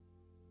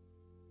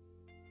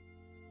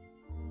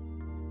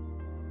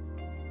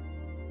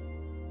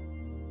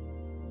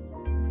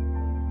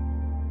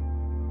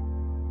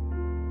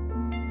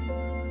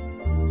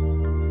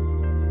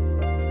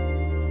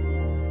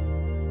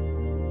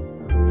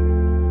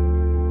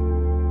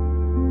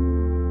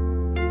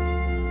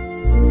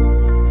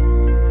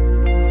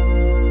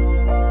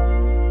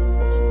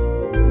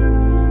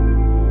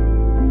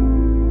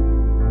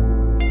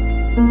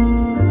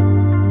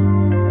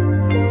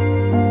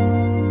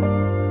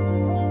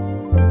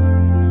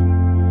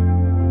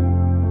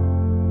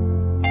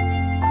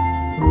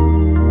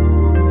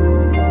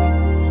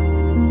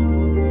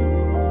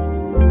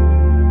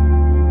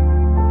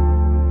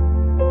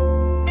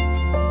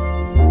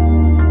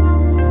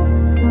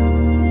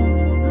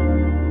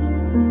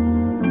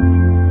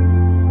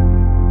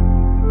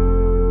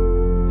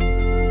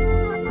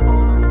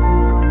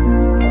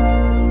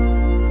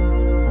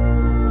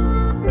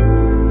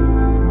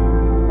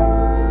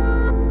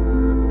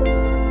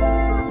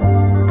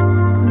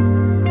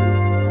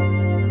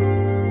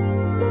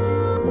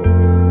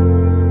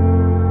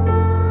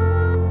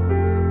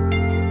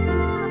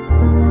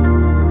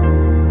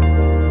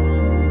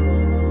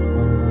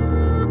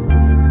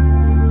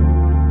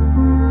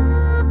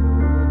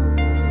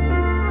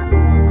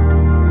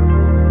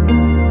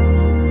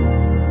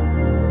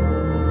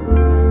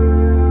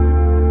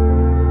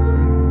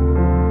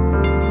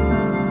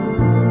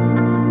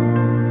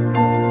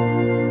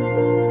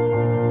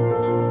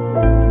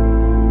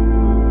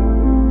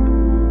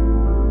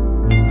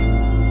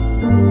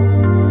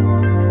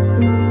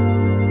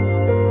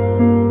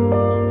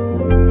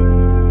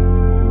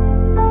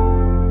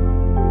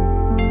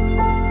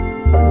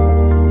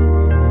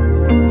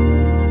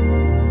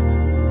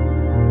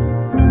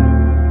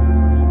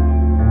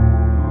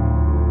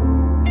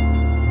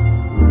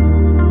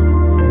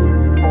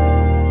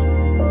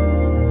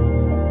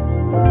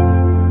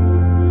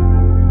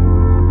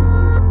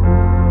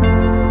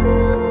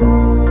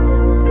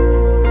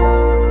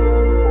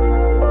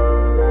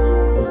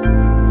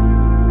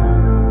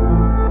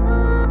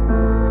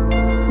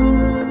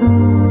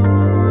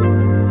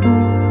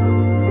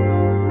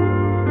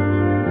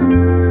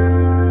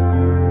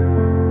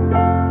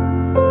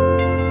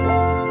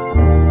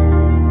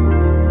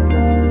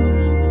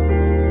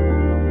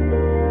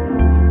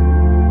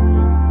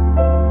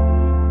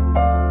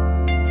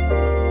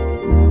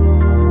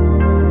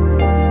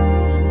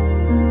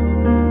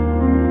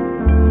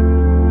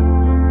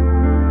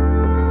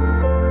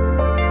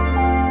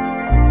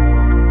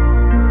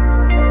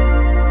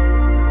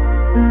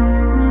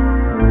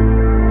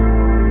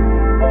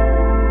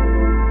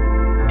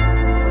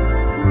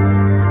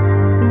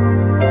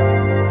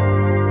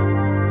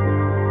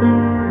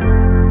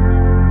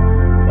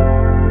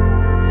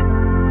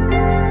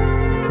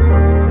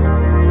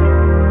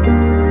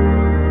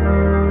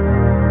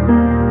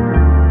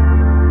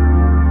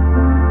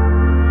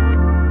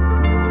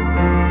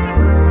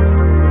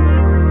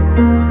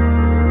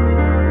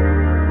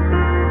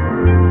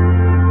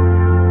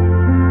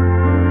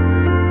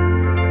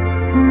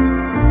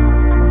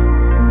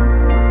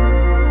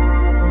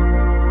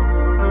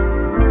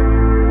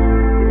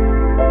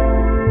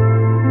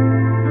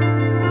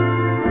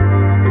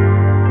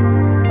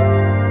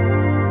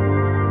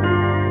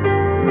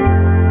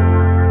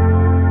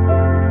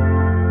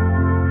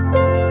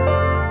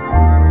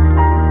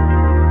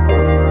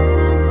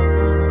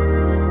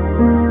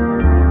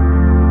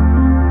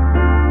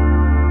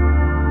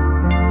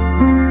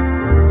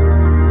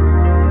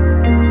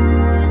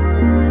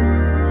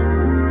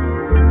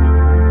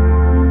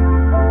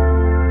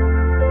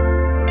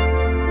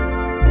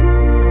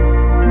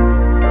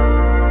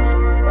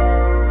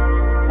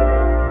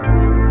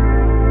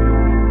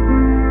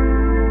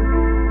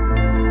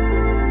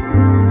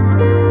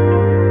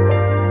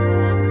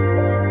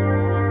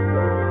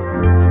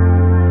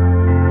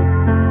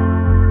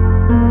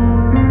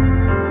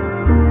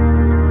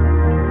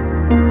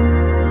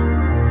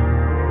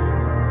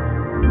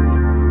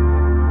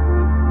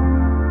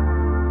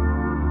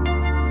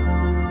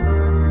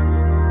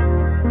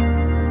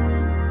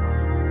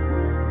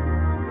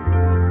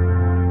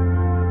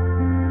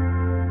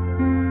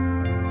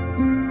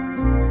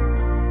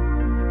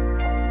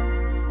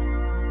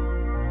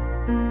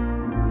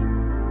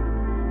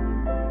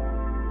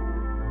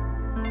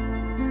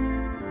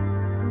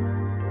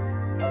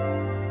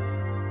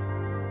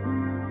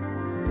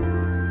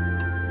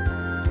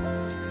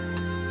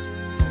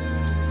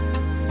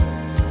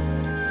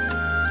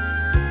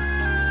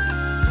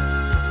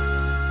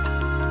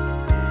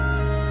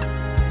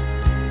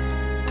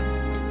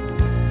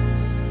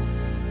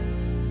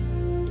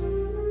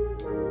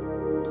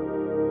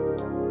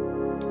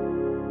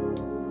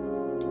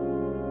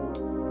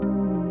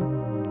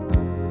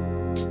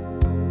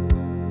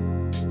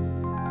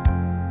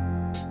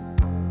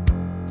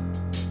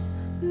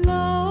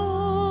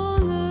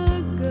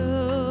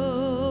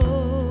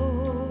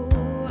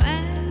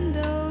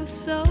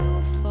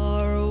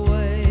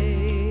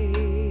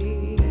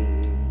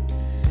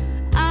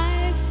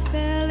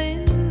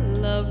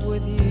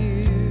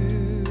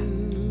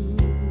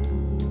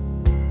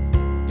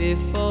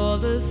before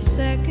the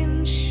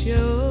second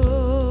show.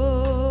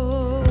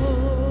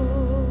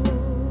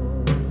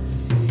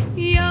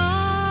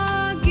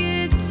 Your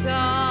guitar,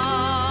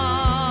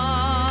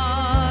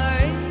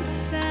 it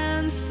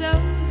sounds so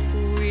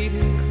sweet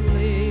and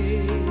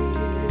clear,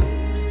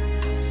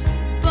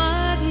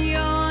 but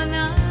you're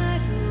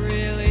not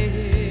really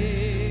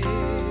here.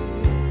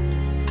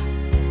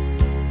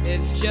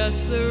 It's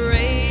just the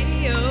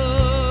radio.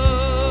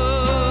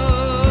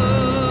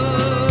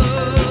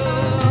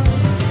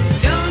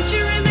 Don't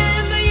you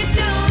remember you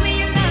told me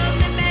you loved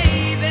me,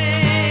 baby?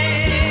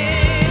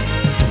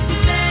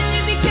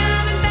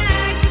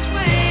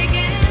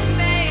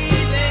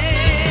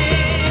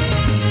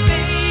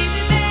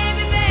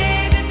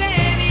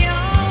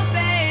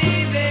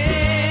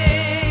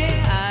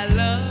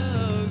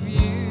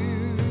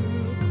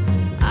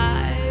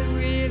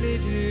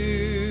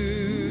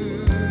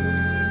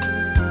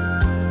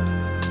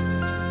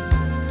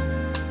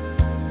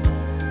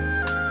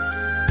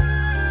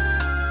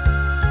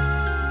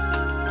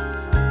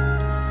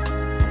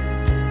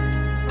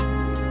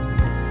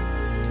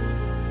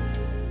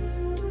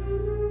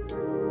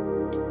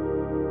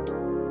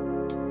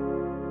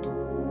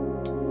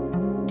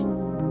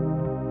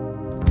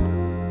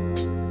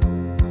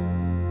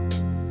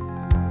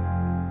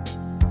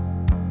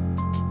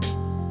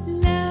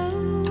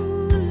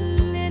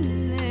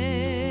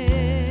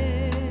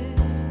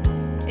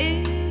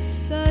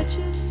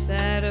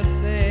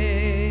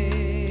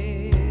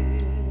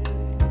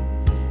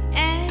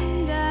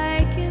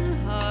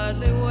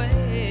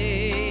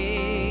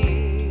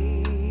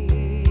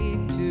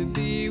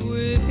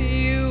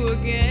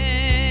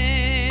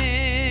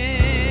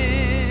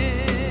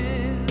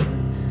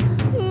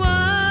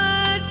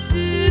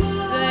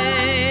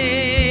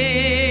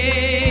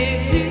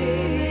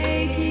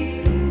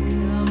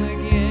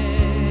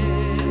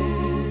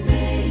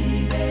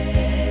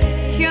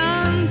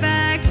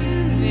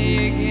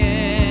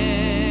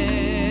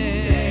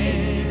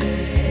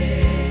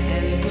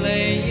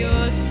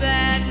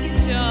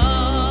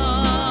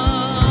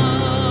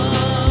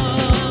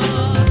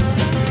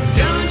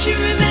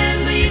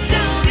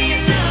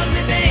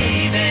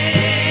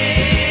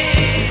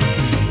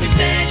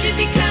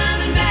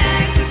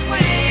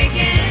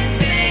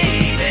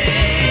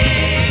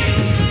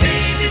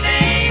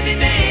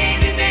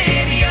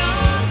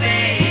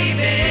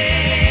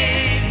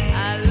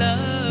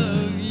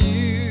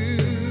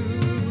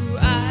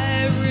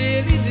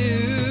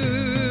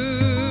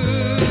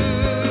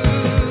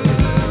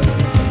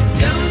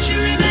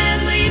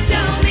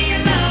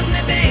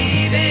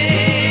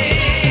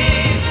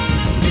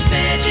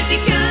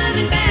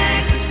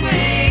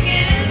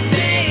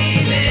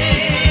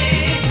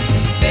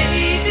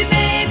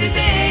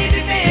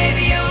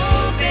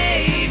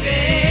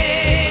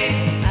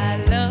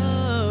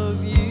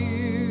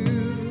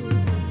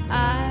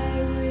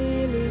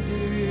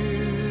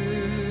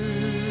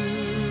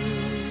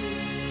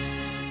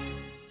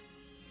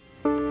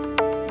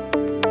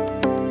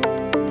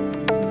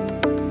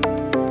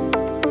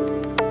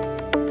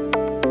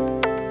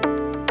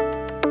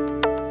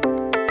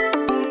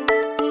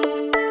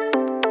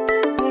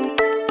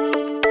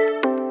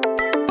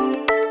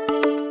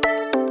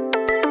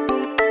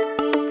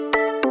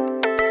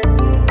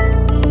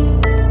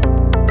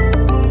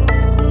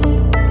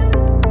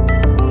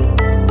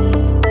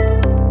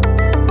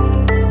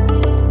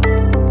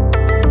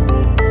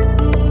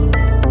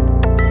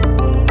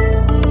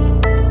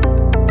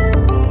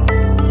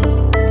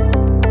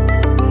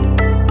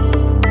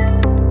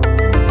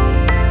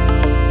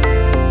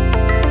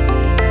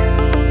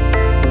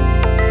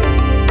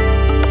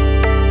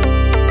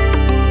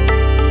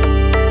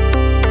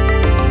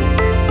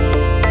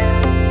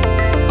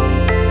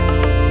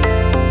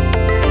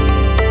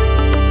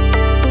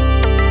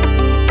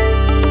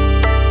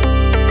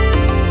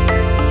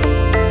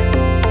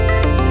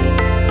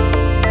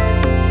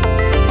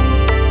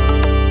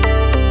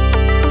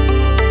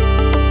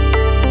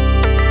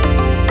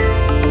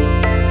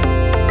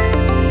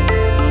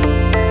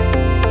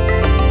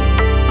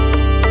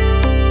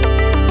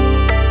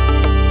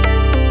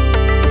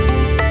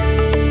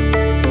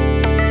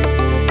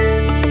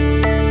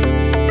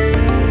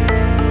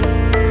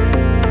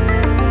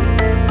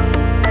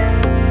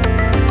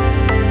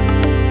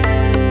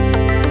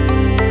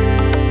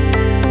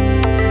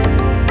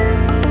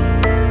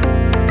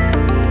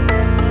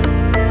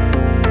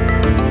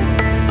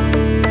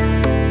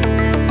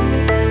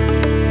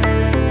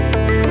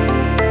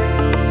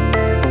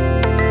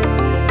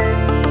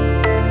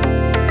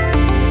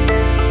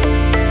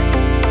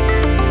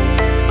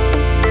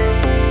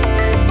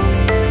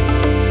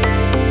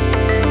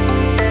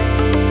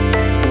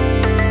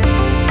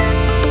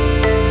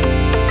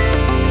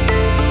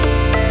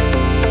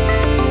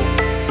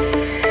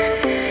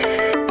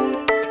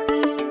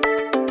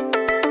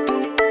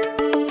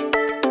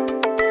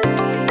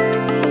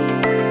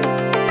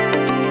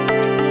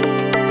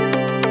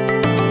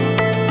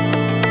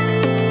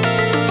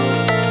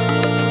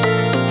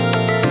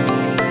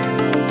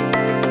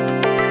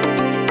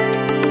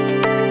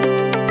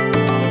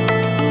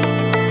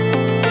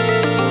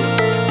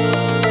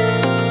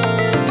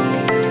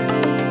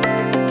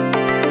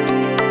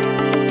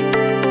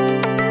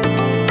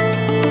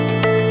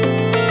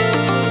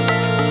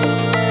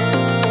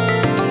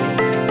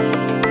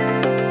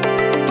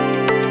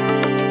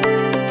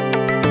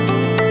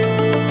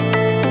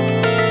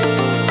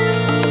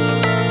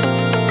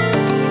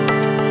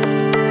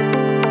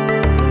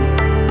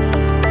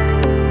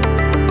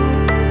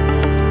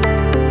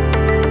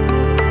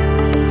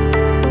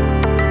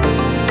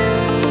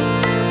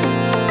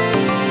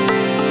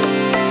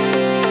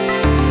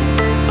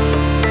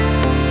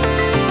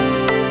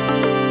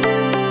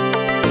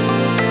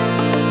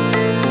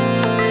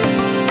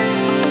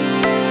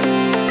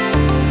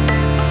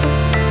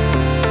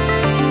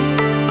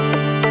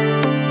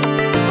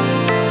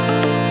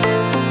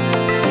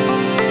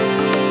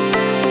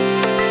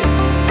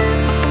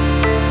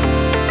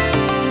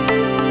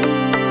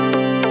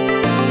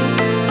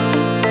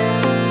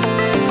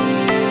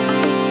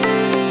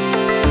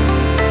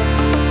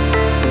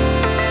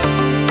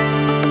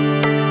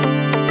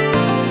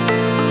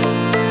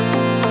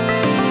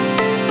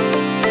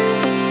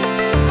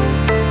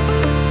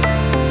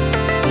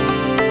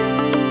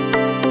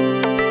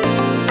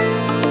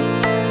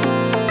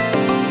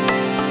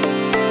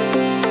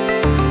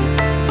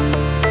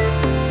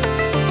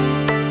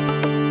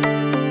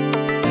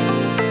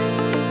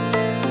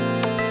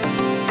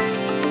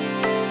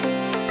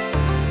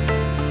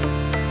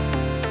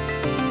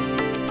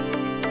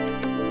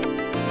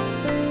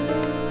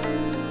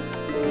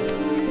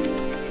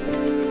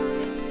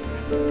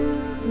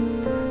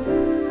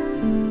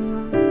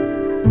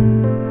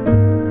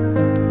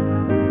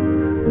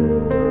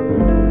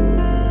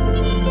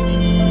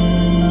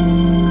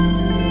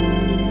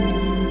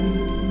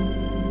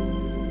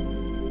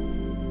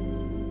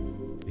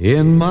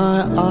 in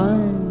my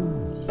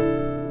eyes,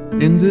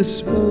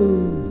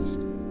 indisposed,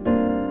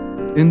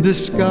 in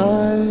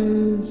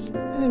disguise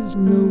as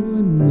no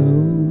one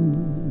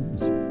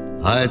knows,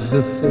 hides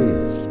the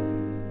face,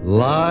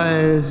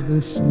 lies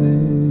the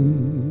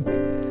snake,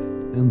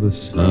 and the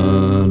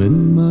sun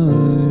in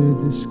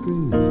my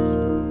disgrace.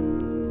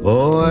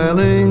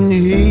 Boiling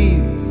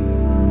heat,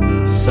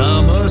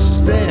 summer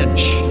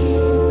stench,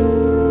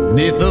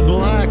 'neath the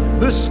black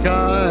the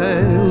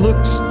sky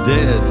looks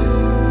dead.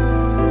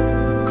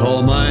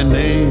 Call my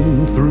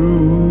name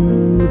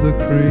through the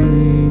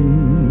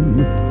cream,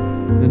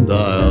 and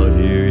I'll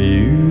hear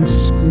you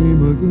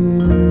scream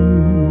again.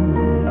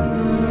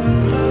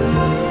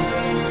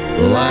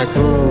 Black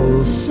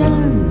old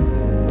sun,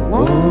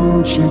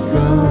 won't you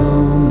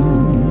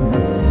come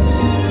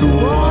to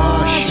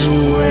wash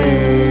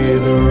away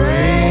the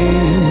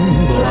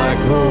rain?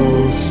 Black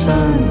old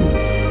sun,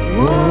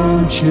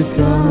 won't you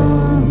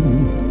come,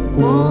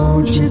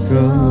 won't you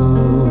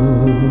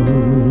come?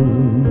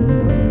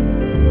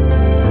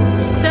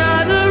 Stir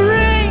the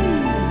rain,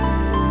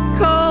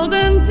 cold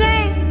and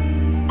damp,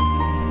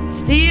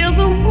 steal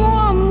the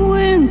warm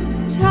wind,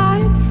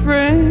 tight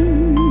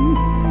frame.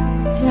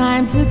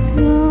 Times have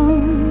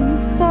come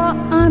for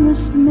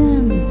honest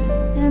men,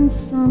 and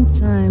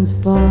sometimes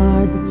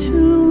far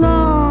too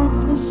long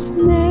for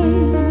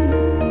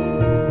snakes.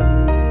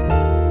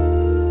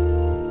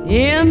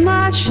 In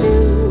my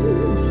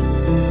shoes,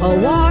 a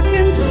walk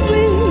and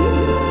sleep,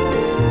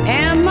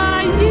 and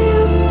my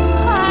youth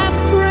I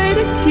pray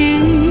to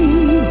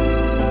keep.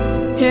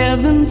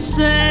 Heaven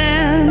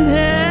send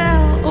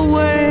hell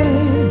away.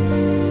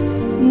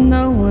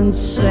 No one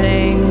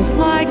sings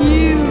like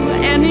you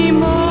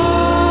anymore.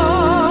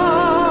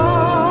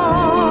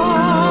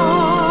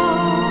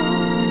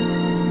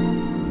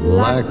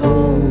 Black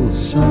old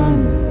sun,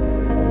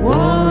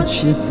 won't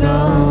you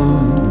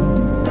come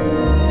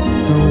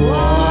to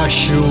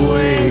wash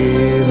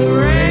away the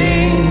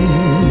rain?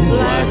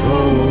 Black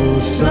old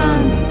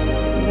sun,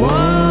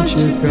 won't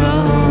you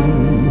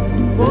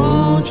come,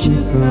 won't you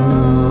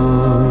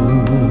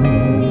come?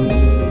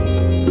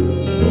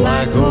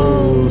 Black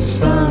old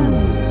sun,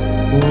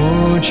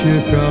 won't you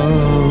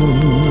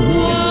come,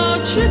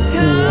 Won't you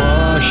come?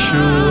 wash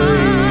away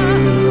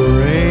the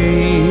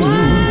rain?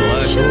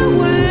 Black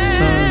old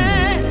sun,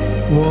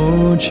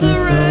 won't you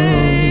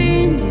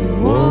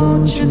come,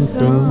 won't you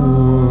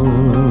come?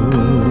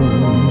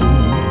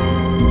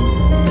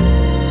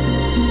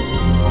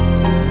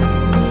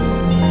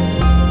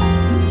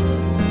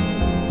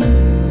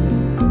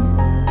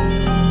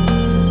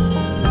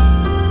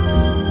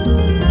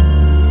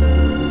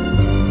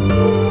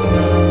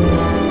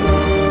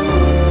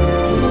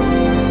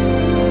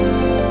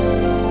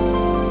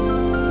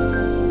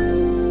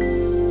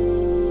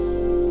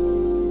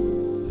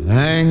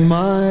 Hang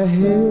my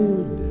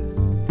head,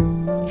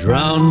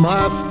 drown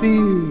my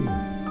fear,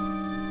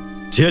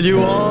 till you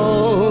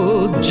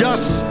all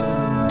just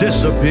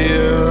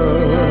disappear.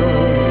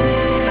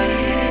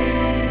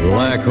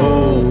 Black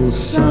old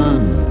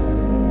sun,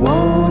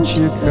 won't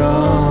you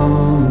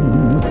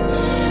come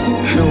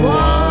and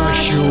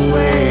wash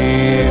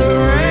away the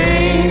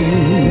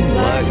rain?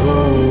 Black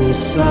old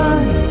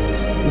sun,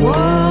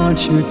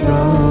 won't you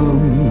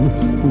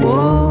come,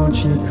 won't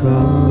you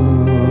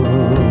come?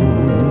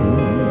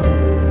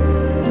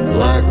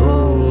 Black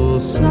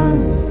old sun,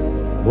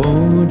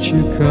 won't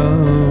you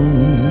come,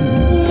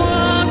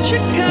 Won't you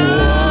come?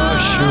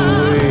 wash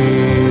away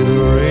the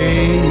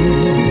rain?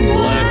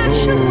 Black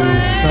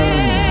old sun,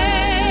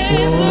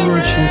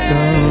 won't you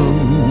come,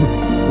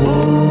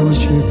 won't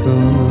you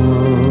come?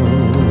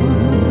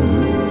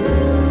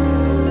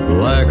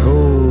 Black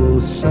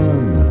old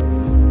sun,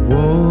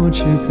 won't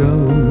you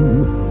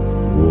come,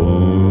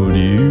 won't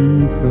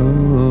you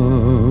come?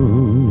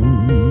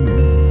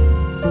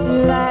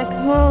 Black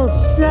hole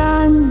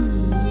sun,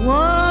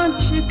 won't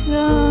you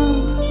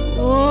come,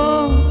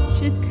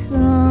 won't you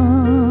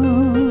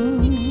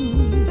come?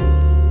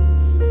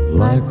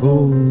 Black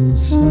old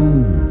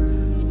sun,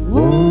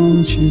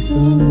 won't you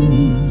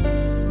come,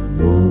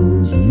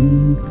 won't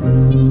you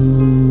come?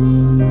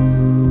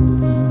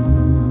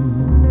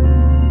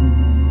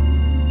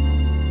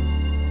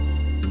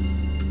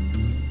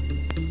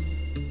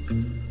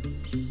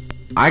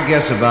 I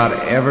guess about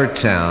every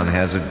town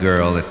has a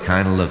girl that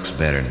kind of looks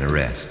better than the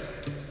rest.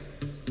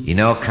 You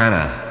know, kind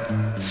of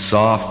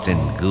soft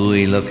and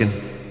gooey looking,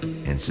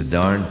 and so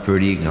darn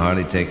pretty you can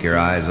hardly take your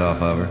eyes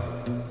off of her.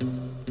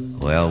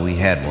 Well, we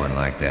had one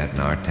like that in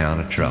our town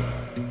of Trouble,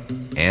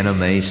 Anna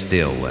Mae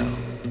Stillwell.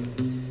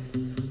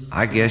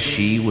 I guess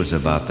she was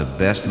about the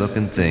best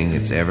looking thing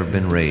that's ever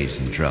been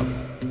raised in Trouble.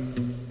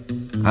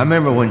 I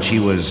remember when she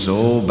was,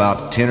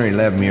 about 10 or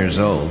 11 years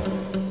old,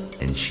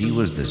 and she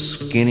was the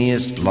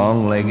skinniest,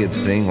 long-legged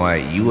thing, why,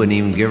 you wouldn't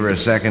even give her a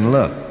second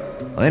look.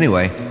 Well,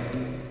 anyway,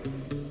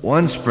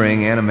 one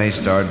spring, Anna Mae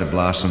started to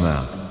blossom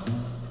out.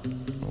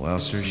 Well,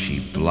 sir, she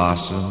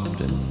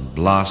blossomed and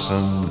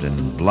blossomed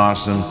and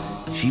blossomed.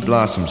 She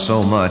blossomed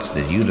so much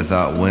that you'd have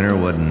thought winter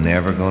wasn't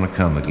never going to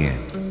come again.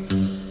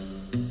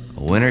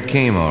 Winter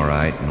came all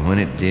right, and when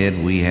it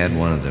did, we had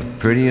one of the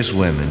prettiest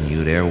women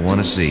you'd ever want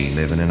to see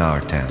living in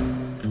our town.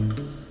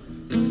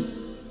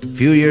 A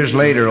few years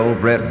later, old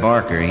Brett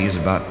Barker, he's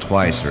about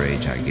twice her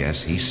age, I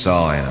guess, he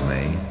saw Anna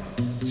Mae,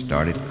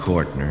 started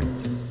courting her.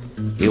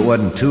 It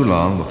wasn't too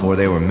long before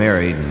they were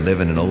married and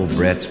living in old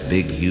Brett's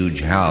big, huge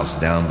house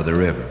down by the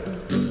river.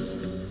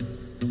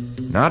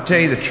 Now, I'll tell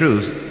you the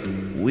truth,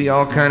 we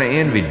all kind of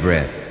envied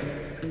Brett.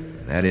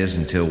 That is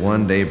until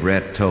one day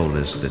Brett told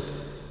us that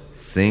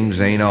things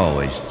ain't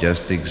always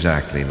just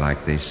exactly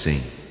like they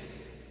seem.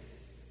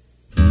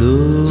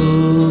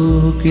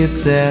 Look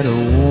at that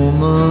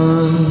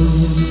woman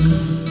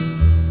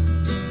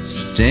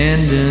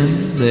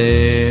standing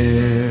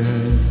there.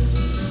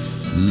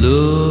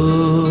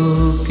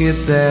 Look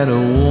at that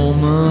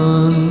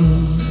woman,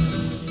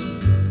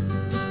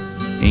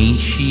 ain't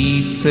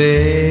she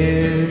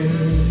fair?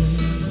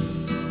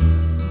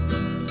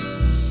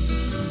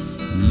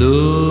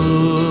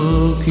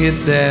 Look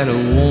at that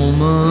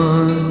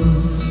woman,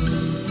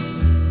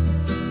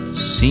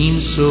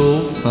 seems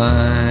so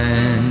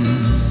fine.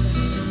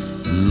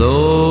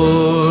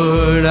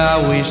 Lord, I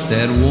wish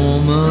that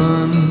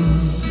woman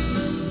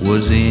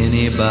was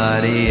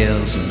anybody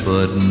else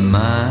but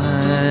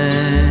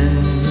mine.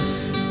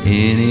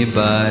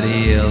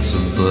 Anybody else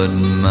but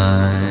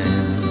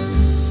mine.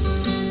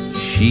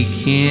 She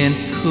can't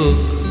cook,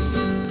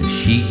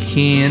 she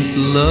can't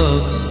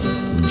love,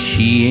 and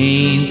she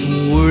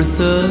ain't worth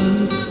a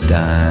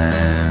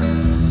dime.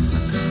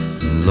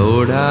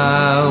 Lord,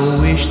 I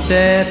wish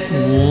that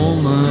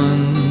woman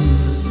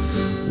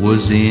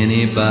was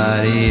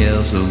anybody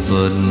else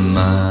but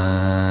mine.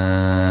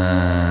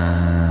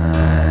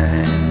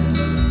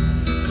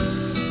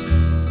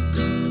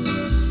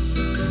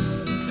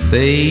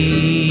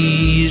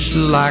 Face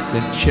like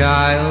a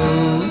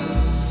child,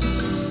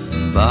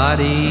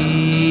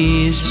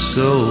 body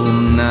so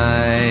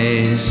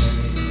nice,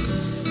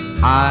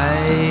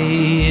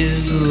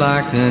 eyes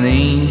like an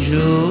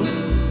angel,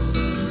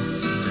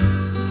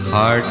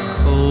 heart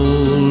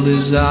cold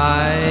as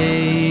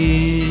ice.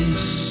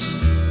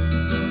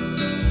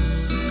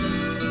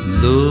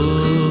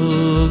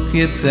 Look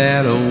at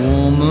that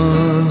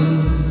woman,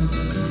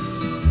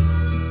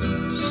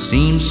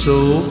 seems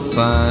so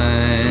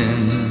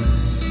fine.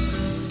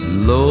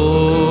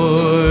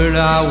 Lord,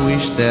 I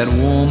wish that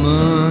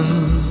woman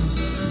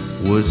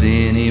was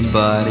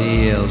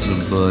anybody else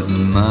but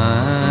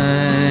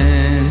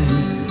mine.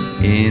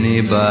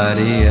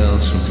 Anybody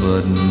else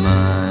but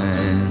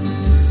mine.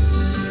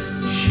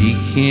 She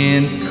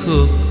can't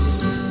cook,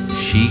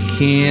 she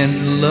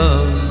can't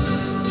love,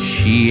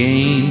 she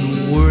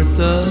ain't worth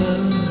a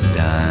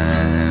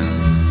dime.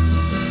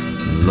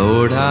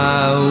 Lord,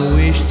 I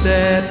wish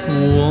that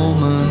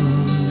woman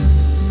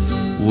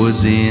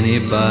was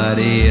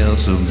anybody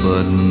else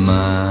but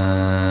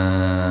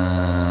mine.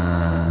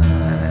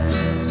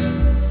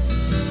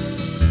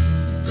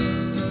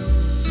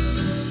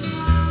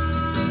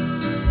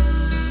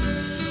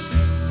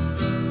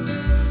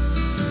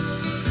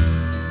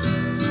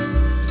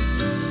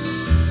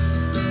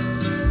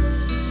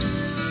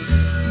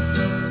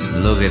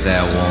 Look at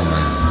that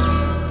woman.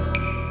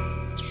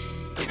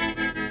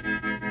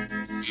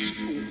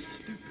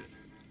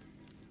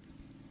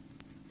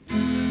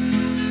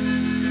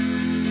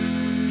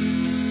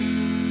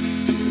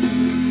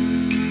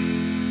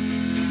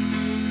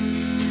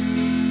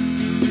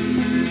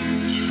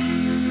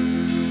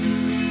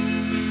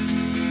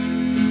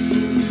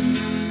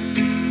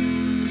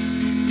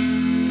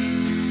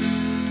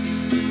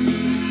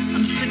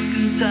 I'm sick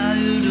and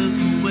tired of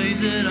the way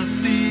that I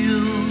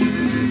feel.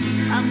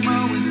 I'm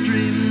always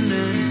dreaming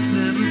and it's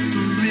never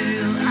for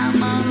real. I'm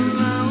all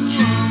alone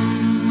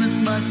with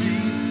my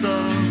deep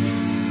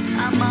thoughts.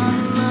 I'm all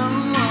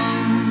alone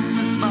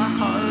with my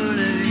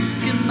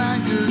heartache and my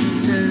good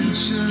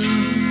intentions.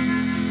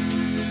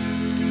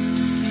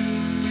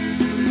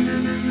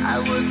 I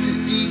work to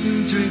eat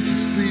and drink to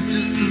sleep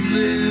just to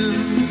live.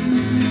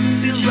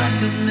 Feels like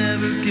I'm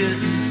never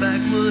getting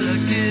back what I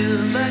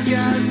give. I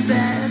got a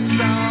sad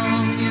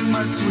song in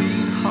my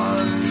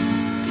sweetheart,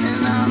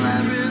 and all I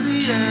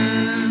really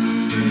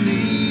ever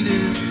need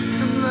is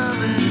some love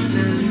and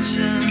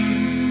attention.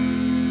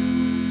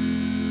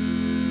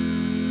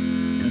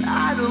 And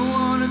I don't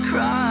wanna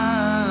cry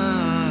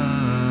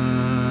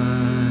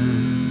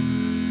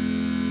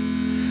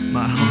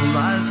my whole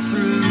life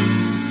through.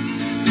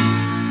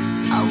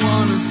 I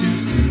wanna do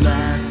some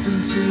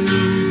laughing too.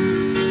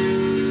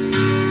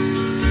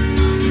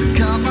 So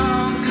come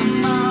on,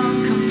 come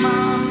on, come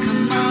on,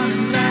 come on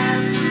and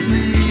laugh with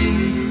me.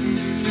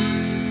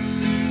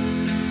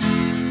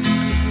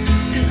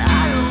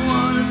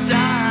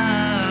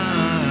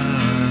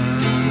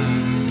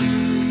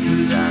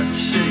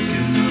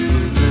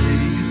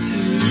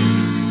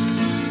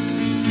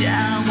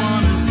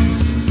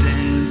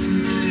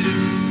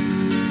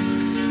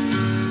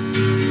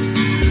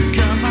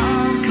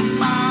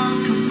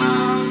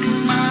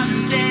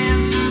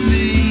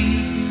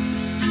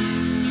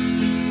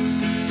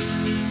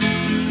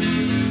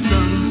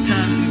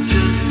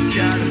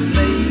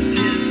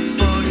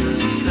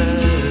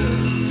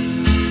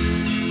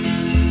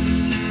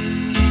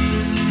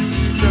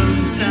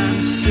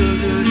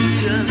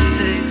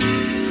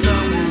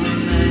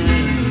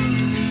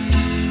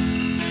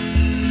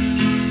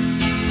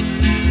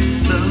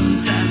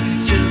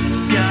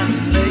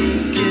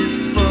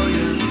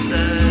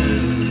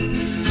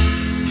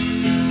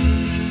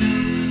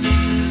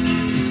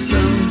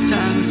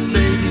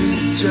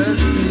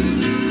 just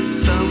need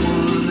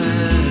someone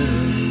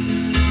else.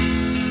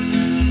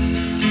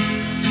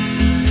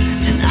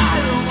 And I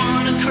don't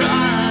wanna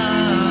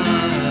cry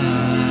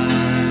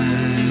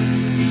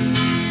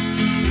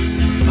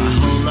my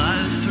whole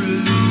life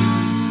through.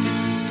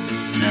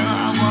 Now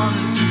I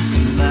wanna do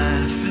some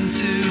laughing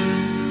too.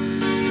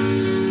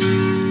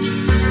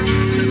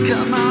 So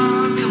come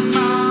on, come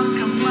on,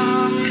 come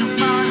on,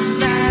 come on and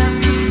laugh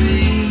with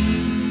me.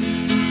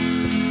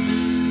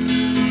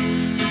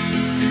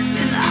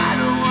 And I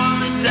don't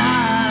wanna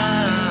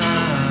die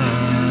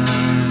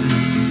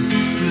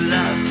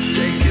without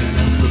shaking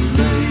up a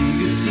leg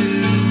or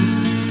two.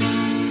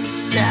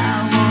 Yeah,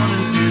 I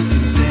wanna do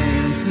some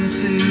dancing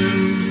too.